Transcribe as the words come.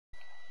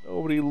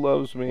Nobody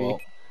loves me. Well.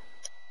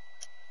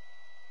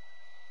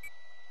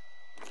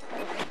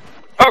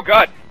 Oh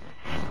god!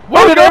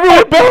 Why did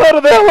everyone bail out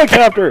of the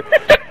helicopter?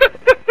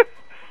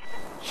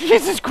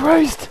 Jesus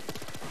Christ!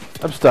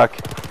 I'm stuck.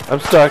 I'm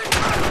stuck.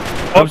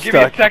 Oh, give me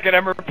a second,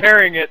 I'm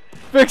repairing it.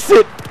 Fix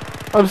it!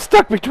 I'm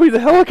stuck between the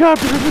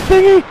helicopter and the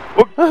thingy!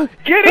 Well,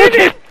 get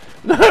in it!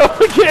 No,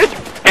 I can't!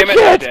 Damn it, I I'm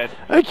can't! dead.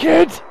 I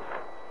can't!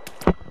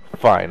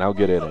 Fine, I'll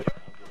get in it.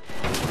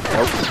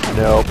 Nope.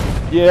 Nope.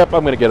 Yep,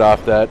 I'm gonna get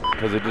off that,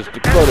 because it just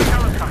exploded.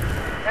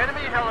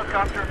 Enemy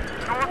helicopter.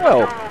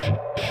 Well.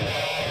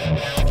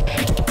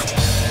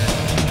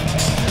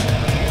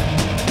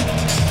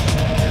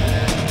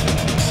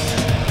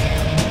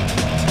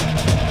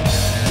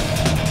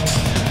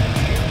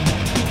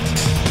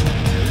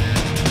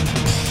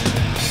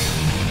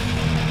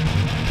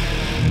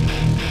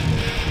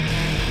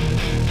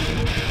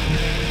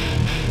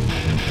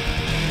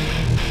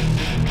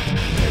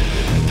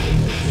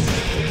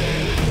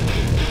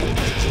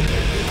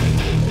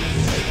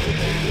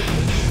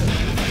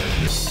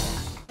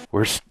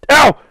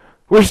 Ow!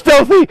 We're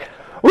stealthy!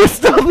 We're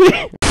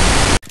stealthy!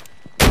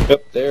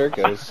 Yep, there it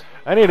goes.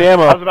 I need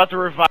ammo. I was about to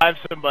revive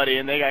somebody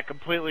and they got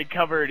completely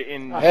covered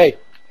in Hey,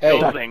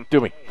 building. Do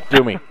me.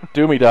 Do me.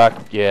 Do me, Doc.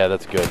 Yeah,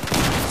 that's good.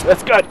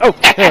 That's good. Oh!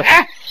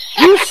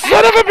 You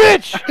son of a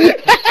bitch!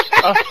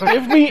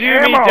 Give me Do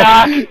ammo! me,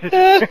 Doc!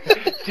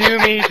 Do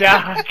me,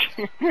 Doc!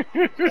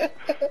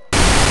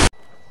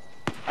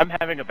 I'm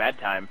having a bad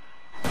time.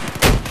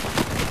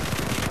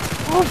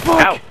 Oh,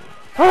 fuck! Ow.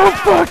 Oh,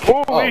 fuck!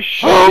 Holy Oh,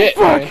 shit! Oh, shit,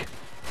 fuck! man.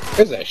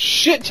 There's a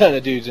shit ton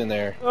of dudes in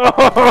there. And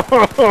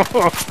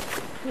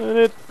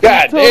it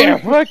God totally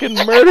damn. fucking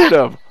murdered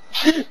them.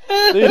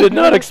 They did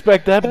not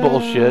expect that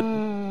bullshit.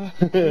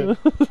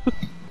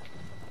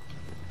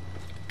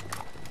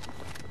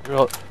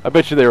 I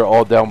bet you they were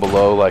all down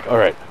below, like,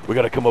 alright, we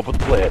gotta come up with a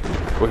plan.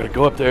 We're gonna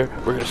go up there,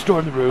 we're gonna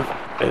storm the roof,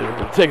 and we're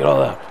gonna take it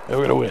all out, and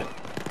we're gonna win.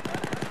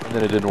 And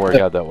then it didn't work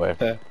out that way.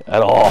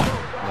 At all.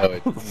 No,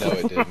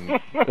 it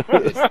didn't.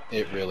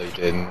 It really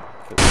didn't.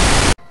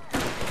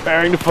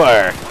 Firing the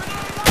fire.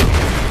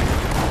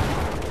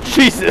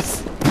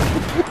 Jesus!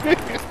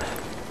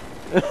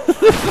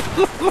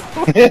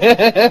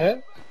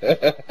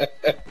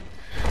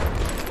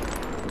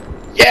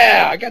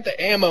 Yeah, I got the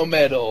ammo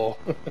medal.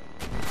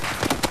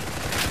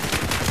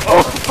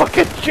 Oh,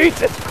 fucking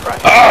Jesus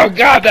Christ! Oh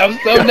god, that was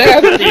so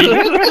nasty.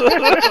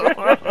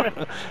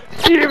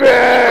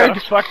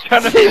 Teabag! Fuck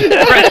ton of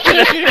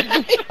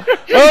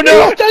Oh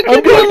no!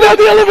 I'm going down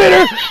the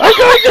elevator! I'm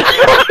going down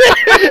the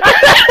elevator!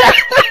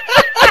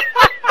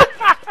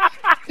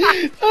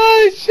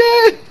 Oh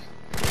shit!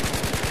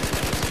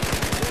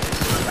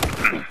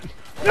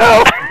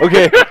 No!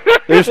 Okay,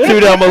 there's 2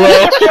 down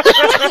below.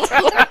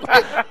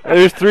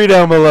 There's 3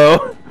 down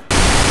below.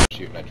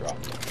 Shoot, I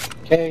dropped it.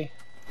 Okay.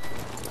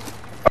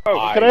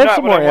 Oh, Can I have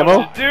some more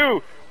ammo?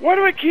 Do? Why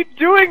do I keep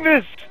doing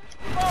this?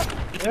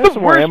 Can I have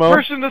some more Worst ammo?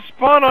 person to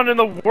spawn on in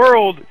the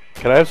world.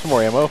 Can I have some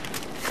more ammo?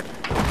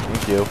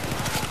 Thank you.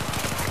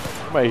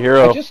 My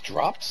hero. I just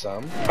dropped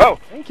some. Oh,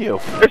 Thank you.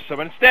 there's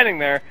someone standing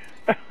there.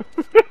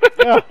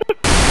 Yeah.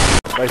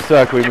 By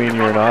suck, we mean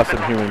you're an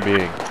awesome human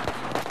being.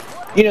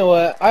 You know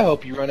what? I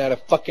hope you run out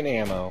of fucking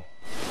ammo.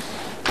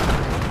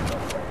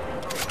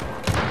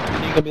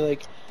 And you're gonna be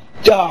like,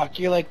 Doc,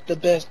 you're like the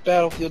best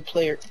Battlefield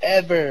player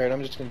ever, and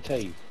I'm just gonna tell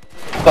you,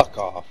 fuck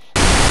off.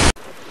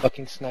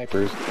 Fucking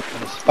snipers.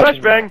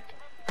 Flashbang!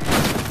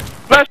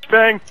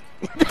 Flashbang!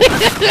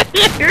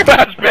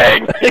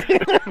 Flashbang!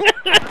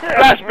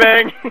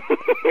 Flashbang!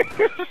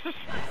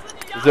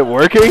 Is it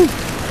working?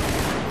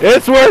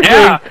 It's working!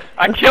 Yeah,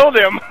 I killed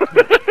him.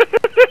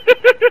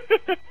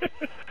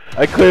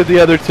 I cleared the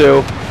other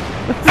 2.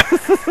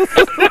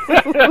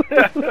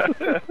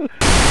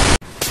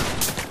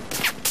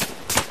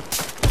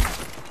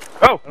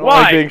 Oh, I'm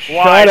why? being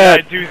Why shot did at.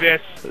 I do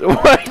this?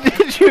 Why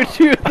did you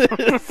do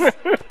this?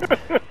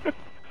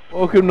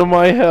 Welcome to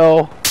my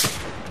hell.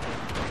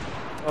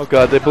 Oh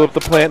god, they blew up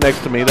the plant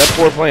next to me. That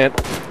poor plant.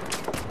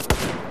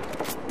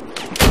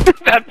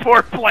 That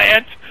poor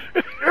plant.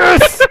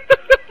 Yes!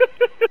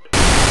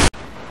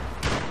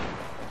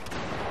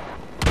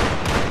 I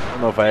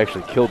don't know if I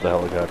actually killed the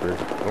helicopter.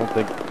 I don't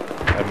think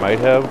I might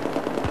have.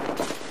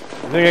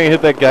 You think I can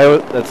hit that guy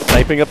that's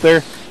sniping up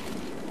there?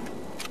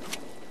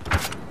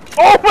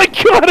 Oh my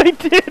god, I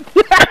did!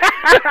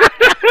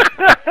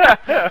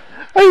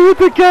 I hit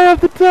the guy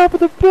off the top of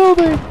the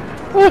building!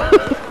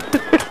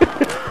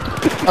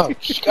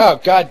 Oh,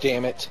 god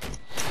damn it.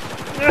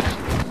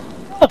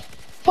 Oh,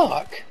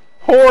 fuck.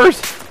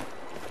 Horse!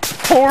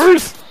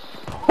 Horse!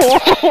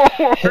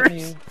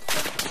 Horse!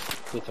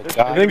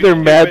 I think they're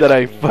mad that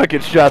I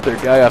fucking shot their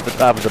guy off the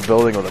top of the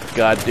building with a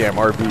goddamn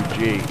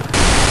RPG.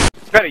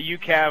 It's got a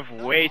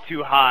UCAV way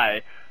too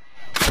high.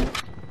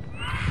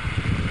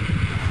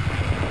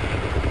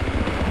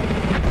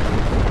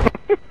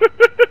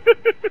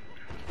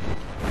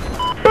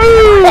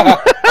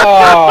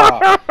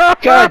 Oh,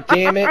 god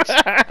damn it.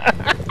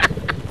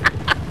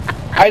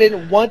 I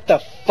didn't want the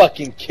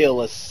fucking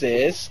kill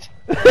assist.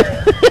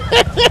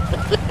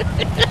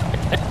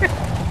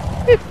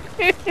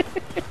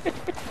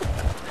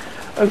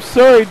 I'm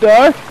sorry,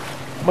 Doc.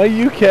 My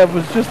UCAV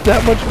was just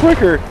that much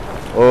quicker.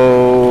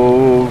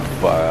 Oh,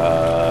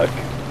 fuck.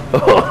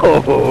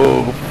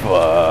 Oh,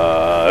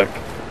 fuck.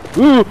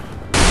 Ooh.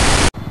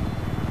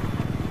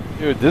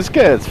 Dude, this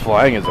guy that's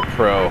flying is a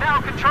pro.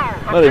 Now control.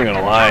 Not even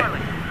gonna lie.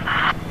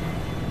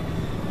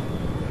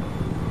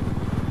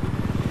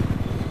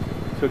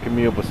 Hooking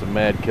me up with some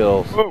mad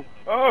kills. Oh,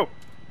 oh!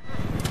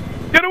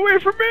 Get away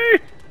from me!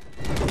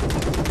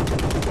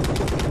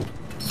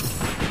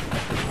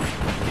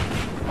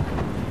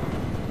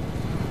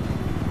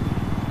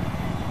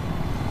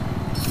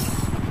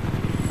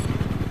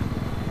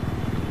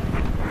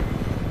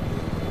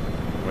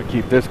 I'm gonna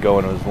keep this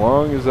going as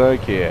long as I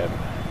can,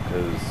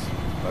 because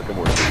fucking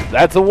work.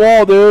 That's a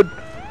wall, dude.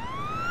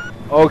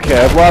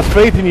 Okay, I've lost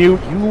faith in you,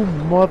 you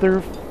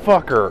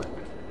motherfucker.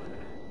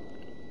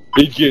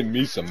 He's getting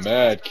me some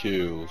mad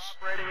kills.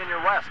 Operating in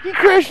your west. He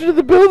crashed into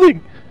the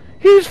building.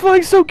 He was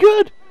flying so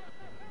good.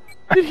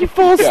 Did he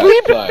fall Yeah,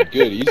 asleep? he's flying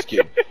good. He's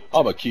getting.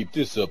 I'm gonna keep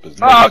this up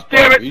as Oh, much as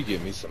damn possible. it. He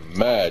getting me some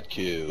mad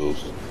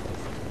kills.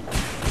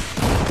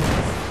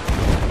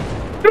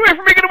 Get away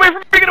from me! Get away from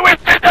me! Get away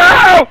from me!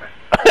 No!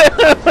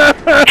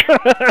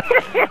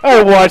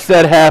 I watched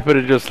that happen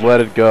and just let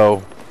it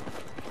go.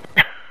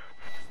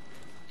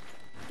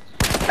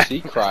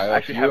 See, Kryo, if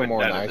Actually you were haven't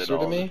more done it nicer at to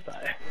all me, this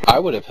time. I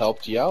would have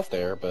helped you out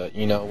there, but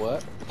you know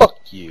what?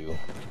 Fuck you.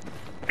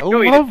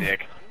 Go eat a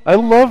dick. I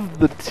love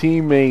the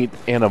teammate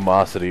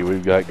animosity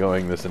we've got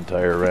going this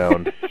entire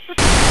round.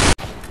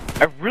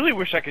 I really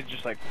wish I could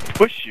just, like,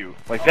 push you.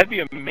 Like, that'd be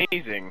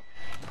amazing.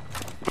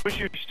 Push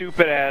your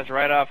stupid ass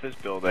right off this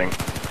building.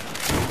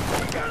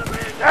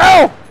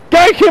 Ow!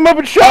 Guy came up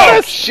and shot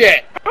us!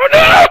 Shit! Oh,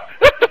 no!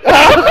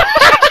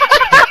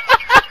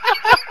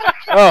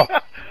 Oh,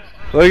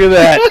 look at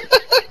that.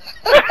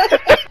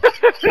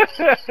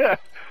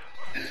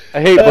 I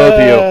hate both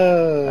of you.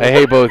 I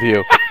hate both of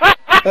you.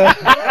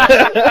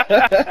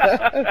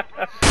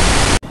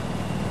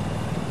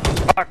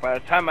 Fuck, by the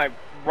time my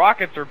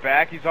rockets are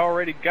back, he's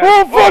already got...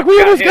 Oh, fuck, we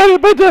almost hit. got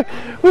it, but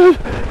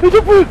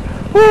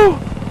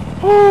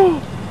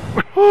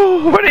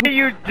What are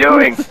you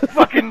doing,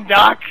 fucking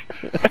Doc?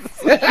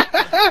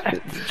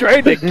 it's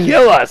trying to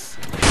kill us.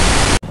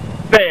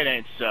 Say it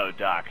ain't so,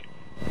 Doc.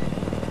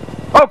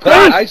 Oh,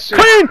 God, please! I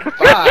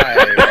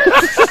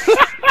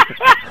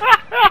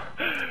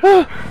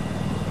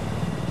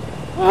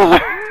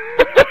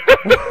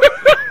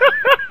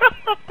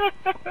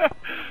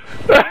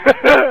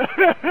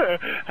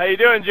How you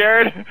doing,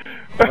 Jared?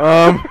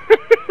 A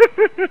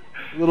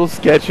little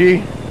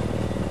sketchy.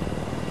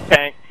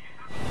 Tank.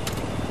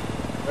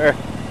 Where?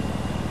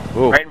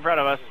 Ooh. Right in front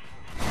of us.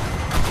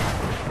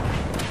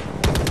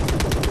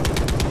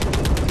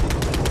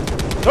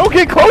 Don't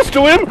get close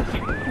to him!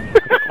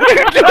 What are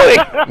you doing?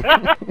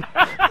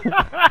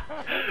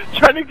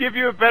 Trying to give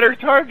you a better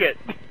target.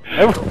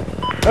 I've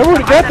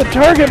already got the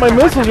target, my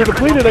missiles are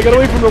depleted, I got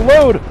away from the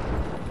load.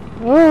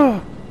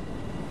 Oh.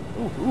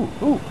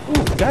 Ooh,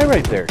 guy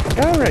right there.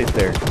 Guy right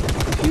there.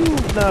 You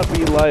will not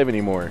be alive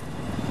anymore.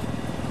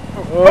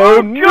 Oh,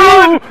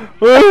 no!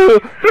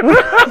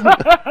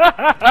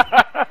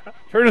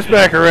 Turn us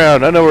back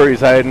around. I know where he's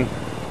hiding.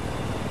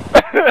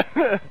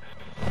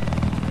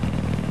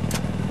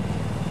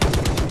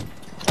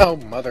 Oh,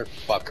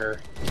 motherfucker.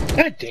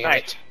 God damn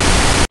it.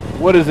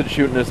 What is it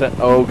shooting us at?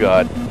 Oh,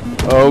 God.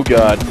 Oh,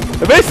 God.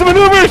 Evasive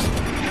maneuvers!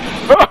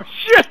 Oh,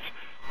 shit!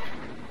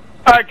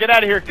 Alright, get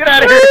out of here. Get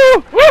out of here.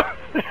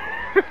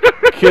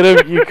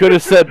 You could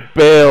have said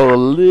bail a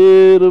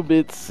little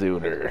bit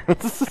sooner.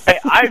 Hey,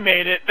 I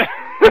made it.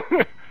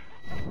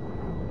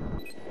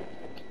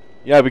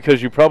 Yeah,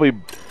 because you probably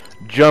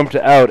jumped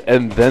out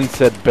and then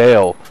said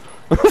bail.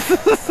 Look,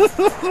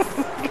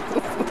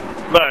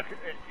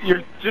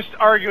 you're just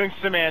arguing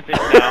semantics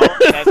now.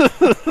 That's...